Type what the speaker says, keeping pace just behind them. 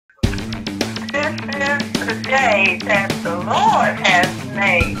the day that the Lord has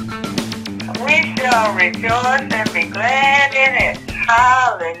made. We shall rejoice and be glad in it.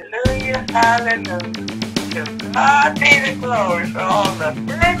 Hallelujah, hallelujah. To God be the glory for all the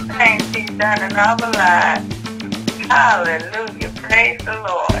good things He's done in our lives. Hallelujah, praise the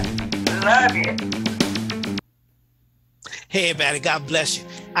Lord. Love you. Hey, everybody, God bless you.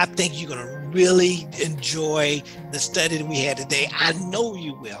 I think you're going to really enjoy the study that we had today. I know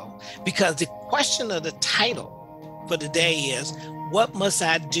you will, because the question of the title for today is, what must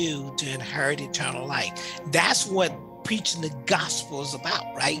I do to inherit eternal life? That's what preaching the gospel is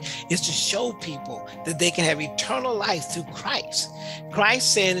about, right? Is to show people that they can have eternal life through Christ.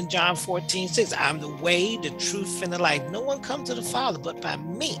 Christ said in John 14:6, I'm the way, the truth, and the life. No one comes to the Father but by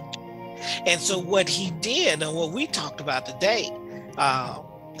me. And so what he did and what we talked about today,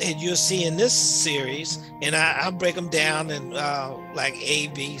 and you'll see in this series, and I'll break them down in like A,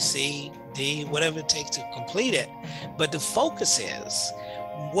 B, C, D, whatever it takes to complete it. But the focus is,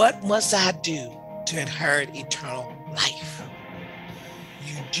 what must I do to inherit eternal life?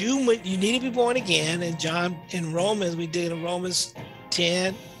 You need to be born again. And in Romans, we did in Romans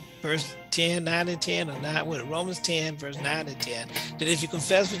 10, verse 10, 9 and 10, or 9, what, Romans 10, verse 9 and 10, that if you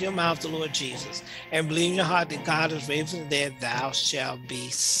confess with your mouth the Lord Jesus and believe in your heart that God is raised from the dead, thou shalt be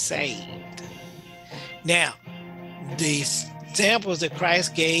saved. Now, the examples that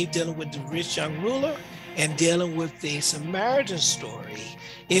Christ gave dealing with the rich young ruler and dealing with the Samaritan story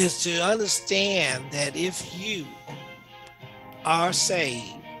is to understand that if you are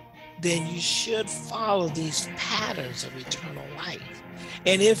saved, then you should follow these patterns of eternal life.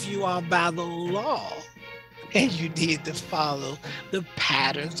 And if you are by the law, and you need to follow the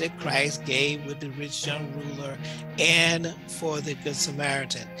patterns that Christ gave with the rich young ruler and for the Good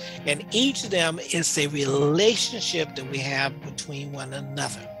Samaritan. And each of them is a relationship that we have between one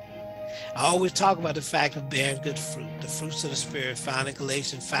another. I always talk about the fact of bearing good fruit, the fruits of the Spirit found in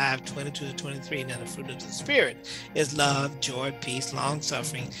Galatians 5:22-23. Now the fruit of the Spirit is love, joy, peace,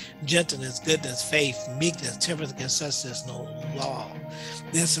 long-suffering, gentleness, goodness, faith, meekness, temperance. Against such there's no law.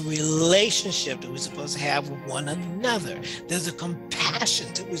 There's a relationship that we're supposed to have with one another. There's a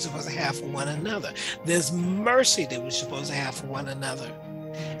compassion that we're supposed to have for one another. There's mercy that we're supposed to have for one another.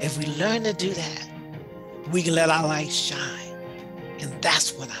 If we learn to do that, we can let our light shine. And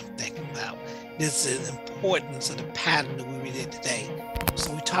that's what I'm thinking about. This is the importance of the pattern that we did today.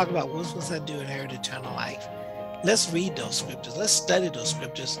 So we talk about what must I do to inherit eternal life. Let's read those scriptures. Let's study those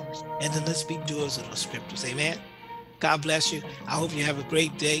scriptures. And then let's be doers of those scriptures. Amen. God bless you. I hope you have a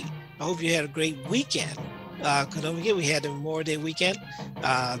great day. I hope you had a great weekend. Because don't forget, we had the Memorial Day weekend.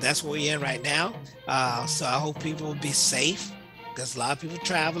 That's what we're in right now. So I hope people will be safe. There's a lot of people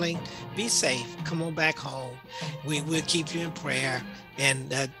traveling. Be safe. Come on back home. We'll keep you in prayer.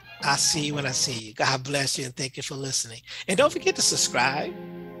 And I'll see you when I see you. God bless you and thank you for listening. And don't forget to subscribe.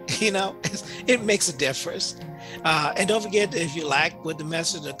 You know, it makes a difference. And don't forget, if you like what the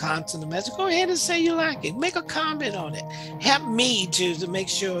message, the content of the message, go ahead and say you like it. Make a comment on it. Help me to make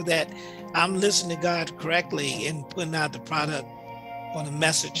sure that I'm listening to God correctly and putting out the product or the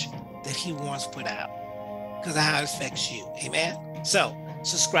message that He wants put out, because of how it affects you. Amen. So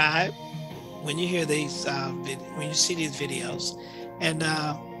subscribe when you hear these, when you see these videos, and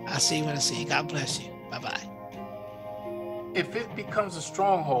I'll see you when I see you. God bless you. Bye-bye. If it becomes a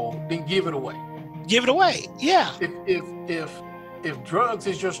stronghold, then give it away. Give it away. Yeah. If drugs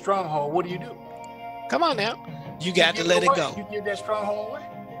is your stronghold, what do you do? Come on now. You got to let it go. You give that stronghold away.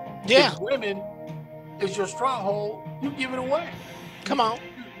 Yeah. If women is your stronghold, you give it away. Come on.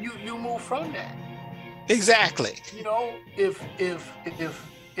 You move from that. Exactly. You know, if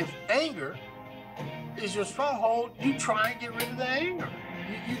anger is your stronghold, you try and get rid of the anger.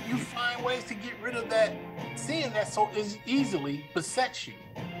 You find ways to get rid of that sin that so easily besets you.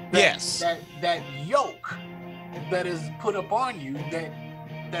 Yes. That yoke that is put upon you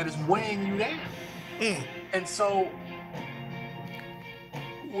that is weighing you down. And so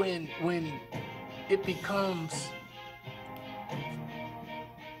when it becomes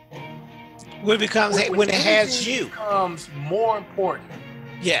when it has you, becomes more important.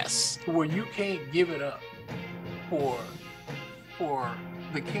 Yes. Where you can't give it up for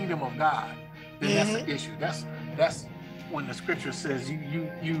the kingdom of God, then that's an issue. That's when the scripture says you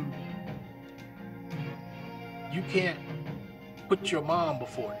can't put your mom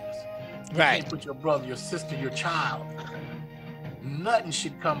before this. Right. You can't put your brother, your sister, your child. Nothing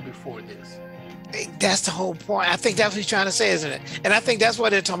should come before this. That's the whole point. I think that's what he's trying to say, isn't it? And I think that's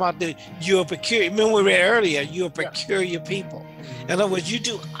what they're talking about. You're a peculiar. Remember we read earlier, you're a peculiar people. In other words, you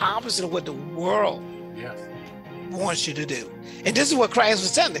do opposite of what the world wants you to do. And this is what Christ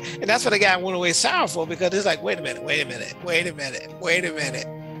was telling them. And that's why the guy went away sorrowful, because it's like, wait a minute,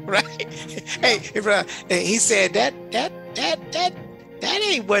 right? Hey, he said that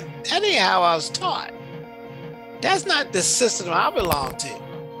ain't how I was taught. That's not the system I belong to,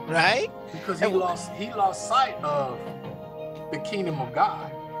 right? Because he lost sight of the kingdom of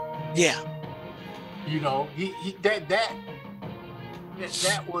God. Yeah. You know, that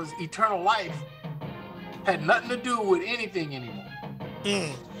was eternal life, had nothing to do with anything anymore.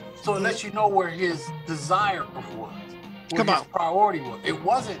 So it lets you know where his desire was, where his priority was. It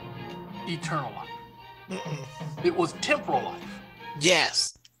wasn't eternal life. It was temporal life.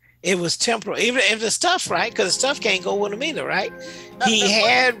 Yes, it was temporal. Even if the stuff, right? Because the stuff can't go with him either, right? He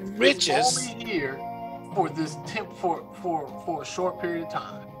had riches. He's only here for this for a short period of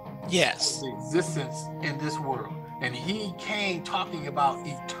time. Yes. The existence in this world. And he came talking about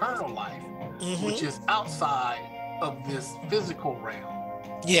eternal life, which is outside of this physical realm.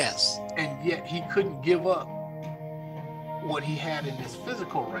 Yes. And yet he couldn't give up what he had in this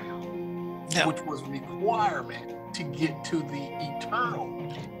physical realm, which was requirement to get to the eternal.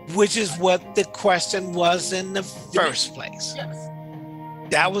 Which is what the question was in the first place. Yes.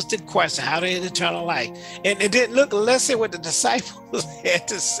 That was the question, how to get eternal life. And it didn't look, let's see what the disciples had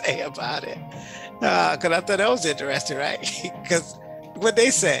to say about it. Because I thought that was interesting, right? Because what they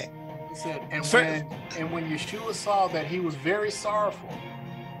say. He said, and when Yeshua saw that he was very sorrowful,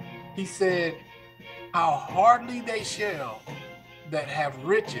 he said, how hardly they shall that have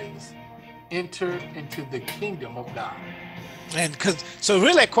riches enter into the kingdom of God. And so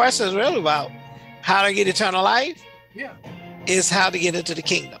really that question is really about how to get eternal life. Yeah. Is how to get into the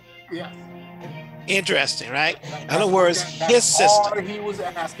kingdom. Yeah. Interesting, right? In other words, his system. All he was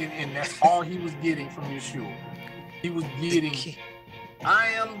asking, and that's all he was getting from Yeshua. He was getting, I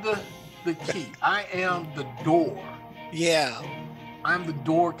am the key. I am the door. Yeah. I'm the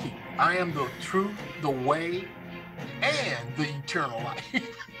doorkeeper. I am the truth, the way, and the eternal life.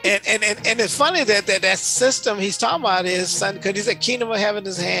 and it's funny that system he's talking about is, because he said kingdom of heaven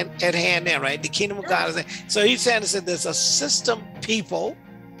is at hand now, right? The kingdom of God is at hand. So he's saying that there's a system, people,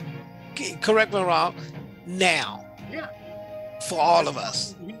 correct me if I'm wrong, now. Yeah. For all of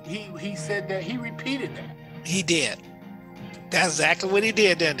us. He said that, he repeated that. He did. That's exactly what he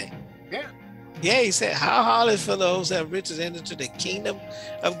did, didn't he? Yeah. Yeah, he said, how hard is for those that have riches enter into the kingdom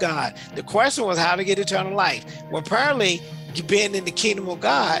of God. The question was how to get eternal life. Well, apparently, being in the kingdom of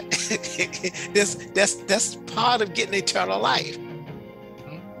God, that's part of getting eternal life.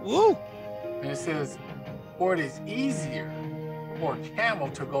 Woo! And it says, for it is easier for a camel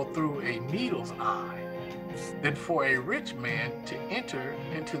to go through a needle's eye than for a rich man to enter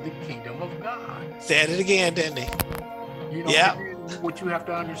into the kingdom of God. Said it again, didn't he? You know, what you have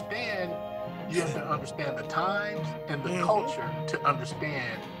to understand, you have to understand the times and the culture to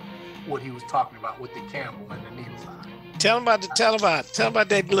understand what he was talking about with the camel and the needle's eye. Tell him about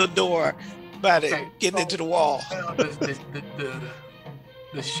that little door, about it getting into the wall. The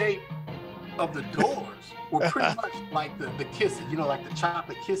shape of the doors were pretty much like the kisses, you know, like the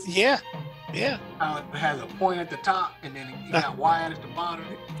chocolate kisses. Yeah, yeah. How it has a point at the top and then it got wide at the bottom.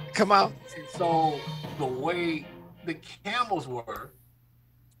 Come on. And so the way the camels were,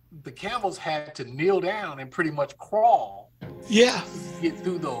 the camels had to kneel down and pretty much crawl. Yeah. To get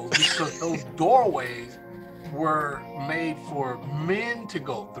through those, because those doorways were made for men to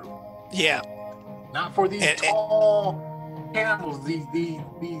go through. Yeah. Not for these tall camels, these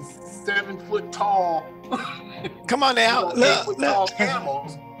 7 foot tall. Come on now, look. Tall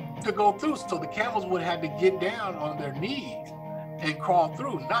camels to go through. So the camels would have to get down on their knees and crawl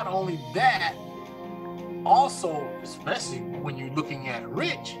through. Not only that, also, especially when you're looking at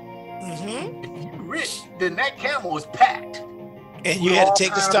rich, if you're rich, then that camel is packed. And you had to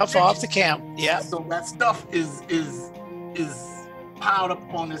take the stuff off the camel. Yeah. So that stuff is piled up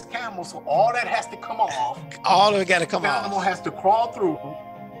on this camel. So all that has to come off. All of it got to come off. The camel has to crawl through.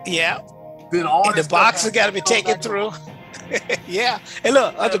 Yeah. Then all and the boxes got to be taken through. Yeah. And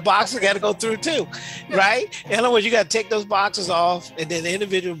look, other boxes got to go through too, right? In other words, you got to take those boxes off and then the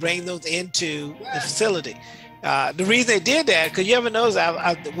individual bring those into the facility. The reason they did that, because you ever notice,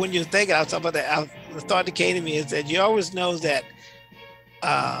 when you're thinking, I was talking about that, the thought that came to me is that you always know that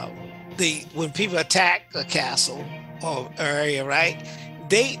when people attack a castle or area, right,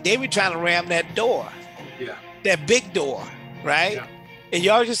 they be trying to ram that door, that big door, right? Yeah. And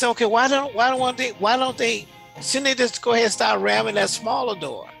you always just say, okay, why don't they? Shouldn't they just go ahead and start ramming that smaller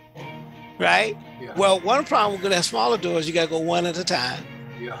door, right? Yeah. Well, one problem with that smaller door is you got to go one at a time.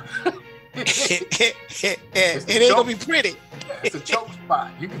 Yeah. It ain't gonna be pretty. It's a choke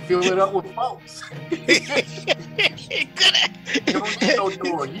spot. You can fill it up with folks. You don't need no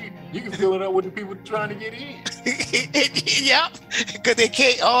door. You can fill it up with the people trying to get in. Yep, because they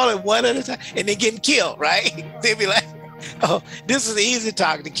can't all at one at a time, and they're getting killed, right? They'll be like, oh, this is the easy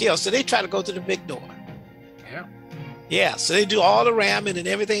target to kill. So they try to go to the big door. Yeah. Yeah, so they do all the ramming and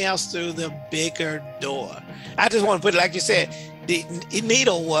everything else through the bigger door. I just want to put it like you said, the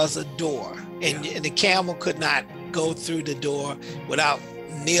needle was a door, and the camel could not go through the door without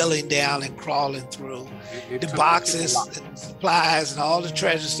kneeling down and crawling through. The boxes and supplies and all the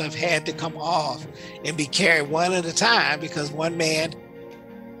treasure stuff had to come off and be carried one at a time, because one man,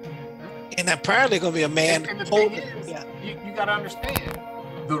 and apparently going to be a man holding. You got to understand,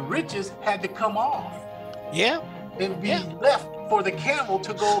 the riches had to come off. Yeah. And be left for the camel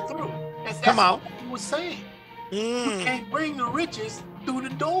to go through. Come on. What he was saying. You can't bring the riches through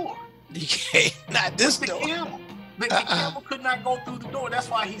the door. You can't. Not this door. The camel could not go through the door. That's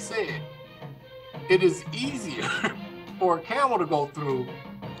why he said it is easier for a camel to go through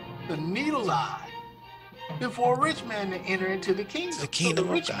the needle's eye than for a rich man to enter into the kingdom. The kingdom so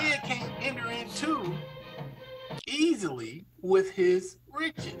the rich of God. man can't enter into easily with his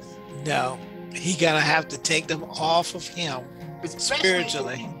riches. No, he gonna have to take them off of him, especially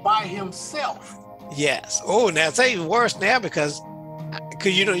spiritually, by himself. Yes. Oh, now it's even worse now, because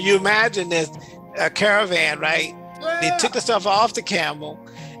you know, you imagine there's a caravan, right? Yeah. They took the stuff off the camel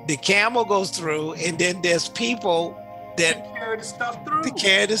goes through, and then there's people that carry the stuff through. To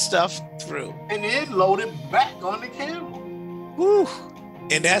carry the stuff through. And then load it back on the camel. Woo.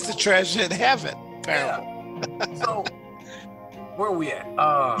 And that's the treasure in heaven. Parable. Yeah. So where are we at?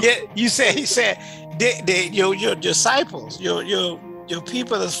 He said your disciples, your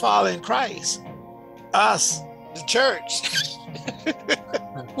people that's following Christ, us, the church.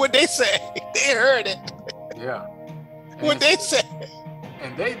 What they say, they heard it. Yeah. What they said.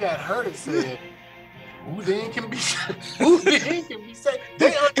 And they that heard it said, who then can be saved?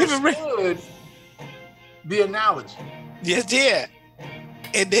 They understood the analogy. Yes, yeah.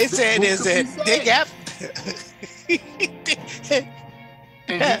 And they said is that they got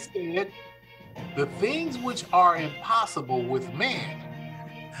and he said, the things which are impossible with man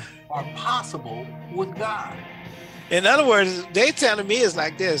are possible with God. In other words, they telling me it's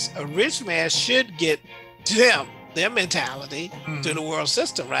like this: a rich man should get to their mentality, to the world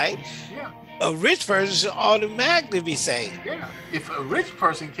system, right? Yeah. A rich person should automatically be saved. Yeah. If a rich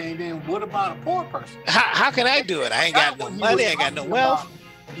person came in, what about a poor person? How can I do it? I ain't got no money, I ain't got no wealth.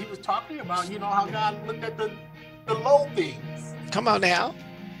 He was talking about, how God looked at the low things. Come on now.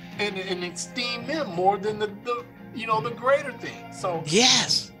 And esteemed them more than the greater things. So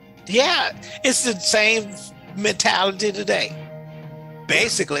yes. Yeah. It's the same mentality today.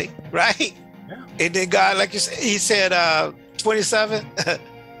 Basically, right? Yeah. And then God, like you said, he said 27.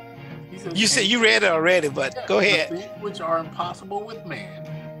 You said you read it already, but go ahead. The things which are impossible with man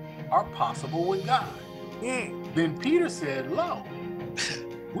are possible with God. Then Peter said, lo,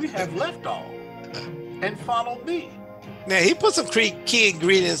 we have left all and followed thee. Now he put some key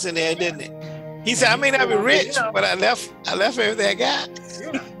ingredients in there, didn't he? He said, I may not be rich, but I left everything I got.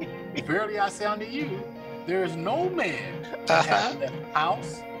 Yeah. Verily I say unto you, there is no man that hath left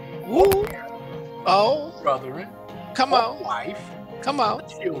house, brethren, come on, wife, come on,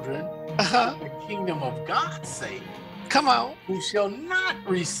 children, the kingdom of God's sake, come on, who shall not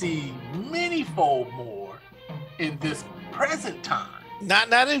receive manyfold more in this present time.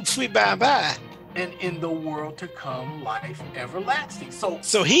 Not in sweet by and by. And in the world to come, life everlasting.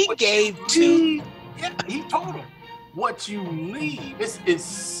 So he gave to. Yeah, he told him, what you leave is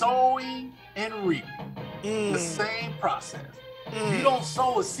sowing and reaping. The same process. You don't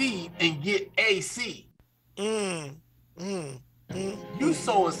sow a seed and get a seed. You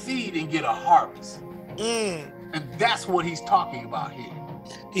sow a seed and get a harvest. And that's what he's talking about here.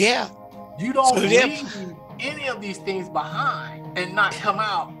 Yeah. You don't leave any of these things behind and not come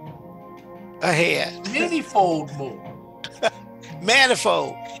out ahead. Manyfold more.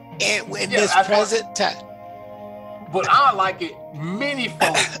 Manifold. And in this present time. But I like it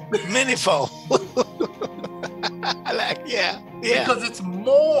manyfold. Manyfold. I like, yeah. Because it's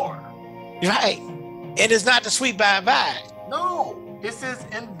more. Right. And it's not the sweet by and by. No. It says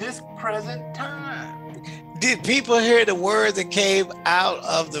in this present time. Did people hear the words that came out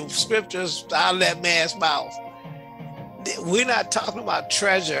of the scriptures out of that man's mouth? We're not talking about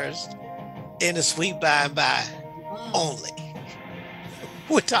treasures in the sweet by and by only.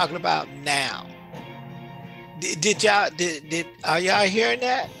 We're talking about now. Are y'all hearing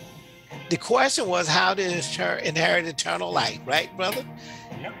that? The question was, how to inherit eternal life, right, brother?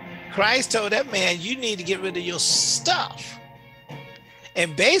 Yep. Christ told that man, you need to get rid of your stuff.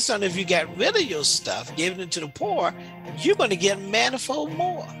 And based on if you got rid of your stuff, giving it to the poor, you're going to get manifold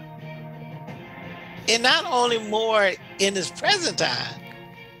more. And not only more in this present time,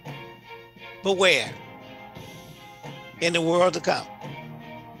 but where? In the world to come.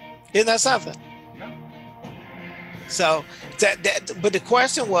 Isn't that something? Yeah. So, but the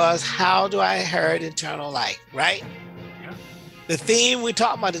question was, how do I inherit eternal life, right? Yeah. The theme we're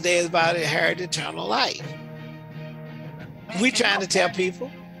talking about today is about inherit eternal life. We trying to tell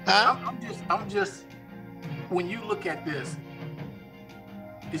people, huh? I'm just, when you look at this,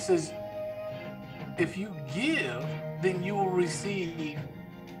 it says, if you give, then you will receive.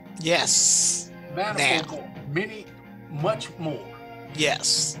 Yes. Manifold more, much more.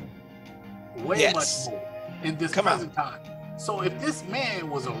 Yes. Way much more in this present time. So if this man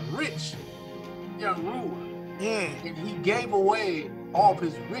was a rich young ruler and he gave away all of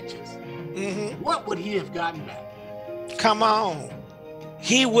his riches, what would he have gotten back? Come on.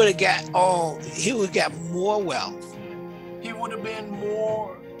 He would have got more wealth. He would have been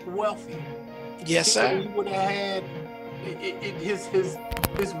more wealthy. Yes, sir. He would have had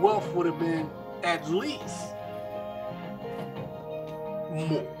his wealth would have been at least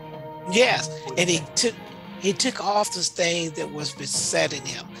more. Yes, and he took off the things that was besetting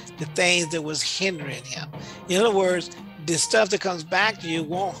him, the things that was hindering him. In other words, the stuff that comes back to you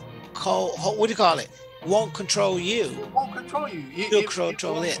won't won't control you. It won't control you. You'll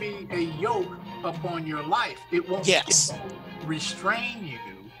control it. It won't be a yoke upon your life. It won't, it won't restrain you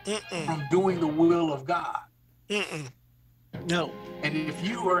from doing the will of God. No. And if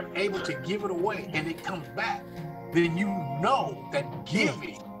you are able to give it away and it comes back, then you know that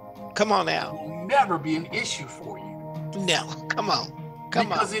giving come on now will never be an issue for you. No, come on.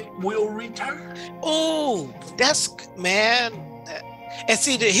 Because it will return. Oh, that's, man. And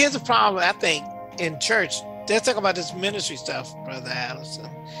see, here's the problem, I think, in church. Let's talk about this ministry stuff, Brother Allison,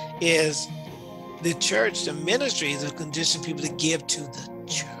 is the church, the ministries are conditioning people to give to the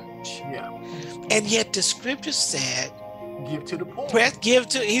church. Yeah. And yet the scripture said, give to the poor. Give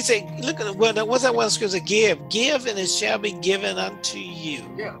to, he said, look at, what's that one scripture? Give and it shall be given unto you.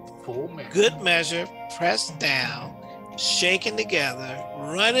 Yeah, full measure. Good measure, pressed down, shaken together,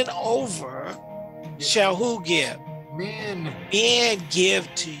 running over, shall who give? Men. Men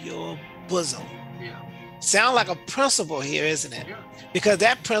give to your bosom. Yeah. Sound like a principle here, isn't it? Yeah. Because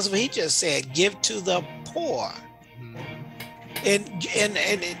that principle, he just said, give to the poor. And in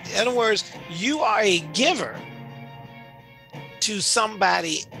other words, you are a giver to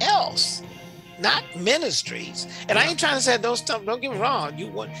somebody else, not ministries. And I ain't trying to say don't get me wrong. You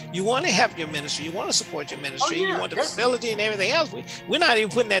want to help your ministry, you want to support your ministry, you want the facility and everything else. We're not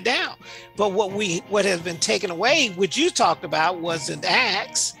even putting that down. But what has been taken away, which you talked about, was in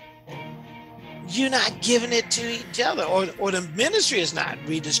Acts. You're not giving it to each other, or the ministry is not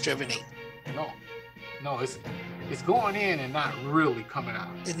redistributing. No, it's going in and not really coming out.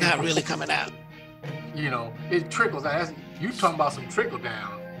 It's not really coming out. You know, it trickles out. You talking about some trickle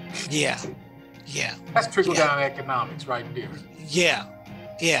down. Yeah. That's trickle down economics right there. Yeah.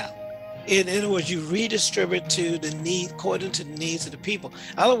 In other words, you redistribute to the need, according to the needs of the people.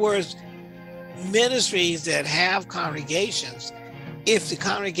 In other words, ministries that have congregations, if the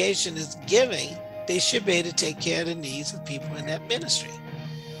congregation is giving, they should be able to take care of the needs of people in that ministry.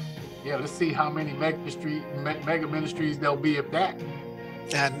 Yeah, let's see how many mega ministries there'll be of that.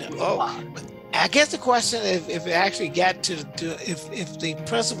 I guess the question, if it actually got if the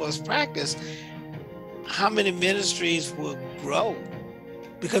principle is practiced, how many ministries will grow?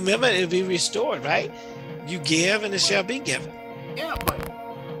 Because remember, it'll be restored, right? You give and it shall be given. Yeah,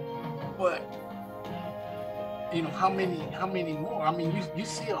 but you know, how many more? I mean, you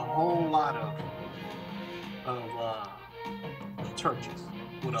see a whole lot of churches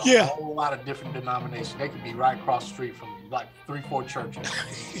with a whole lot of different denominations. They could be right across the street from you, like 3-4 churches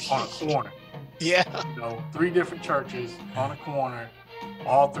on a corner. Yeah. You know, 3 different churches on a corner,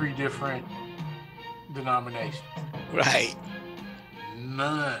 all 3 different denominations. Right.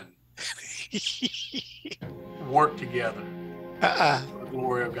 None work together for the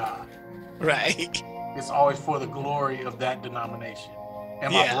glory of God. Right. It's always for the glory of that denomination.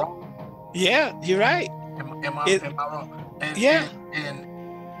 Am I wrong? Yeah, you're right. Am I wrong?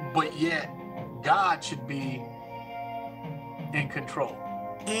 But yet God should be in control.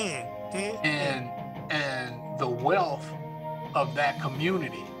 And the wealth of that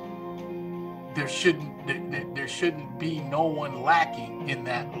community, there shouldn't be no one lacking in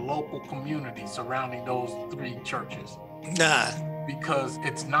that local community surrounding those 3 churches. Nah. Because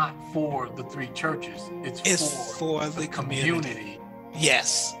it's not for the 3 churches. It's for the community.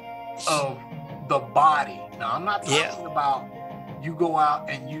 Yes. Of the body. Now, I'm not talking about you go out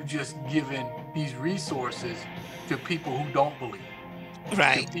and you just giving these resources to people who don't believe,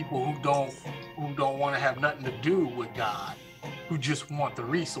 right? To people who don't want to have nothing to do with God, who just want the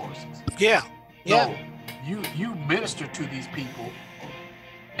resources. Yeah, yeah. So you minister to these people,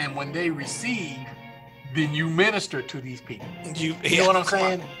 and when they receive, then you minister to these people. You know what I'm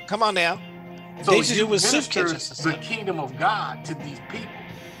saying? Come on now. So you minister the kingdom of God to these people.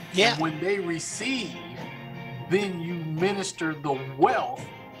 Yeah. And when they receive, then you minister the wealth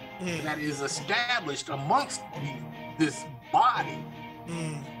that is established amongst this body,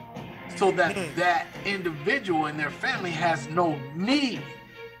 so that that individual and their family has no need.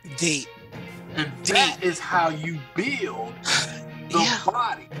 Deep. And that is how you build the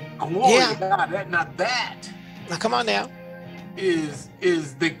body. Glory to God. Now come on now. Is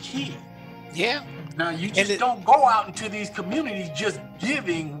the key. Yeah. Now you just don't go out into these communities just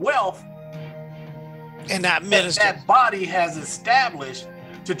giving wealth and not minister. That body has established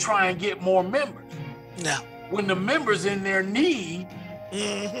to try and get more members. No. When the members in their need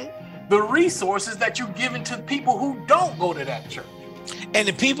the resources that you're giving to people who don't go to that church. And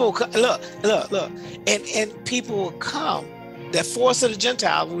the people look, and people will come. That force of the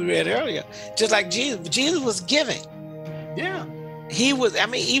Gentiles we read earlier, just like Jesus. Jesus was giving. Yeah. He was. I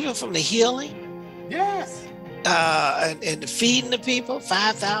mean, even from the healing. Yes. And feeding the people,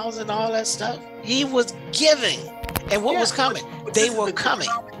 5,000, all that stuff. He was giving. And what was coming? But they were coming.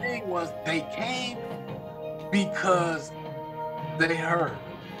 The thing was, they came because they heard.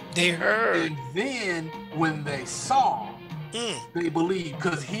 They heard. And then when they saw, they believed,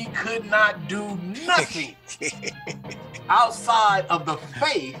 because he could not do nothing outside of the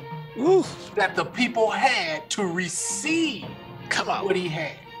faith that the people had to receive what he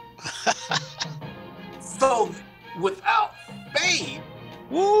had. So without faith,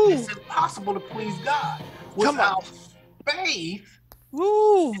 it's impossible to please God. Without faith, it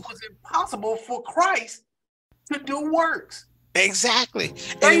was impossible for Christ to do works. Exactly.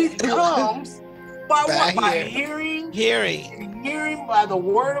 Faith comes by what? By hearing. Hearing. Hearing by the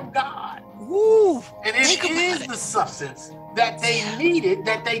word of God. Woo. And it is the substance that they needed,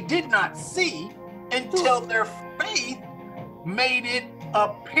 that they did not see until their faith made it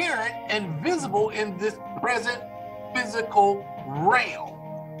apparent and visible in this present physical realm.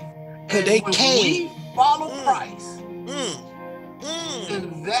 And they when came. we follow Christ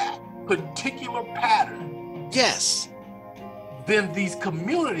in that particular pattern, yes, then these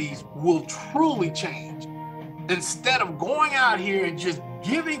communities will truly change. Instead of going out here and just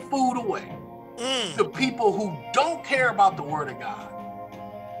giving food away to people who don't care about the word of God,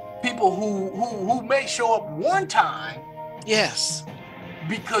 people who may show up one time, yes,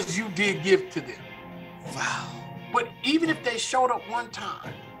 because you did give to them. Wow. But even if they showed up one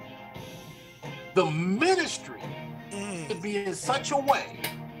time, the ministry should be in such a way,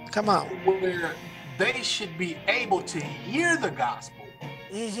 where they should be able to hear the gospel,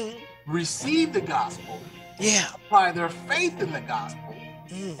 receive the gospel, apply their faith in the gospel,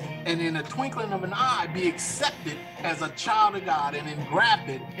 and in a twinkling of an eye be accepted as a child of God and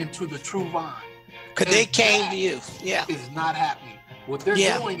engrafted into the true vine. Because they came to you. Yeah. Is not happening. What they're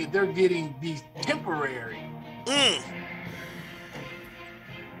doing is they're getting these temporary,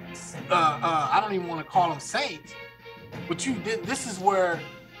 I don't even want to call them saints, but this is where,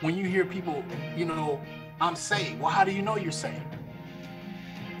 when you hear people, I'm saved. Well, how do you know you're saved?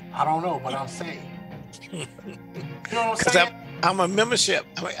 I don't know, but I'm saved. You know what I'm saying? I'm a membership.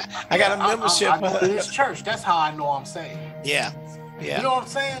 I got a membership. I go to this church. That's how I know I'm saved. Yeah. Yeah. You know what I'm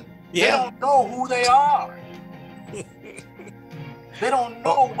saying? Yeah. They don't know who they are. They don't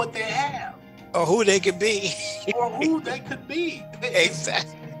know what they have. Or who they could be. Or who they could be.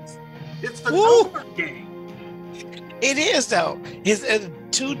 Exactly. It's the numbers game. It is, though. It's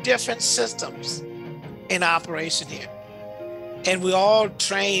two different systems in operation here. And we're all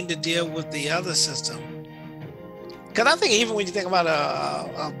trained to deal with the other system. Because I think even when you think about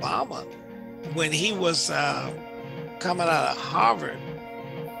Obama, when he was coming out of Harvard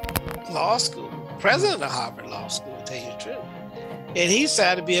Law School, president of Harvard Law School, to tell you the truth, and he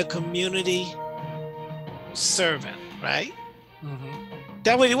decided to be a community servant, right?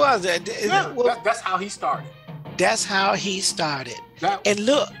 That's what he was. That's how he started. That's how he started. And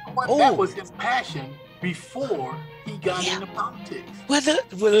look, that was his passion before he got into politics.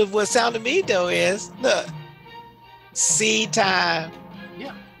 What sounded to me though is, look, seed time,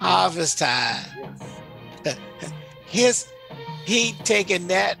 harvest time. He taking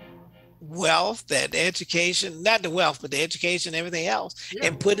that wealth, that education, not the wealth, but the education, everything else,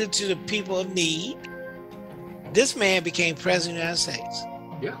 and put it to the people of need. This man became president of the United States.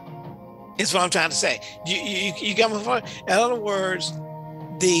 Yeah. Is what I'm trying to say. You got my point? In other words,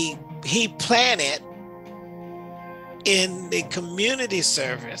 he planted in the community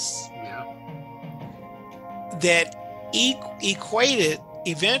service that equated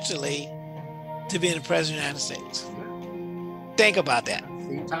eventually to being the president of the United States. Think about that.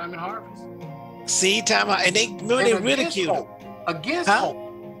 Seed time and harvest. Seed time, and they remember they ridiculed him. Against hope.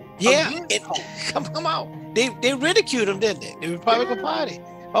 Yeah, against hope. Come on. They ridiculed him, didn't they? The Republican Party.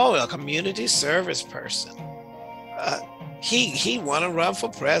 Oh, a community service person. He want to run for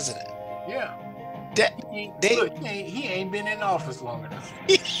president. Yeah. He ain't been in office long enough.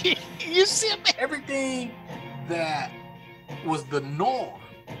 You see him? Everything that was the norm.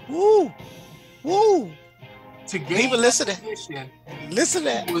 Woo. To gain people listen to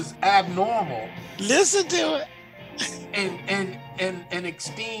that was abnormal. Listen to it. And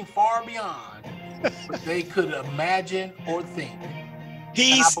extend far beyond what they could imagine or think.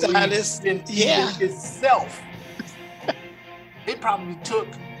 He started itself. It probably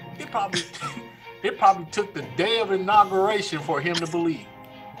took the day of inauguration for him to believe.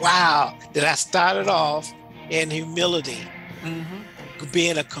 Wow, that I started off in humility,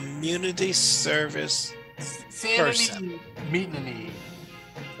 being a community service person, meeting a need.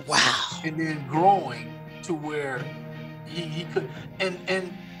 Wow, and then growing to where he could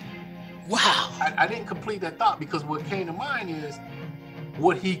and wow. I didn't complete that thought because what came to mind is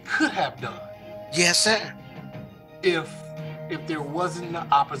what he could have done. Yes, sir. If there wasn't the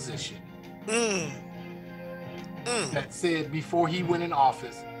opposition that said before he went in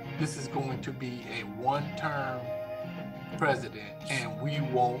office, this is going to be a one-term president and we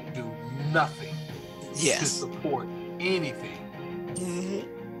won't do nothing to support anything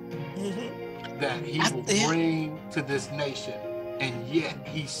that he will bring to this nation. And yet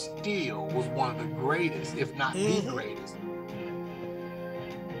he still was one of the greatest, if not the greatest,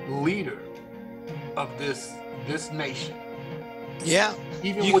 leader of this nation. Yeah.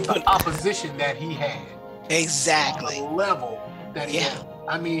 Even with the opposition that he had. Exactly. On the level that he had.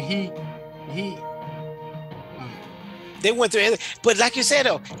 I mean, he they went through it. But like you said,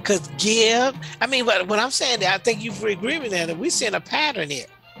 though, because what I'm saying that I think you agree with that we're seeing a pattern here.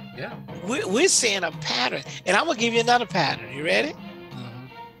 Yeah. We're seeing a pattern. And I'm going to give you another pattern. You ready?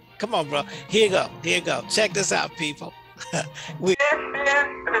 Come on, bro. Here you go. Check this out, people. This is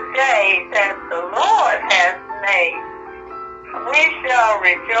the day that the Lord has made. We shall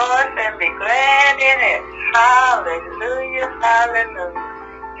rejoice and be glad in it. Hallelujah, hallelujah.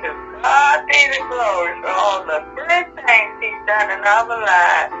 To God be the glory for all the good things he's done in our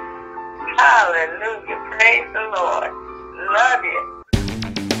lives. Hallelujah, praise the Lord. Love you.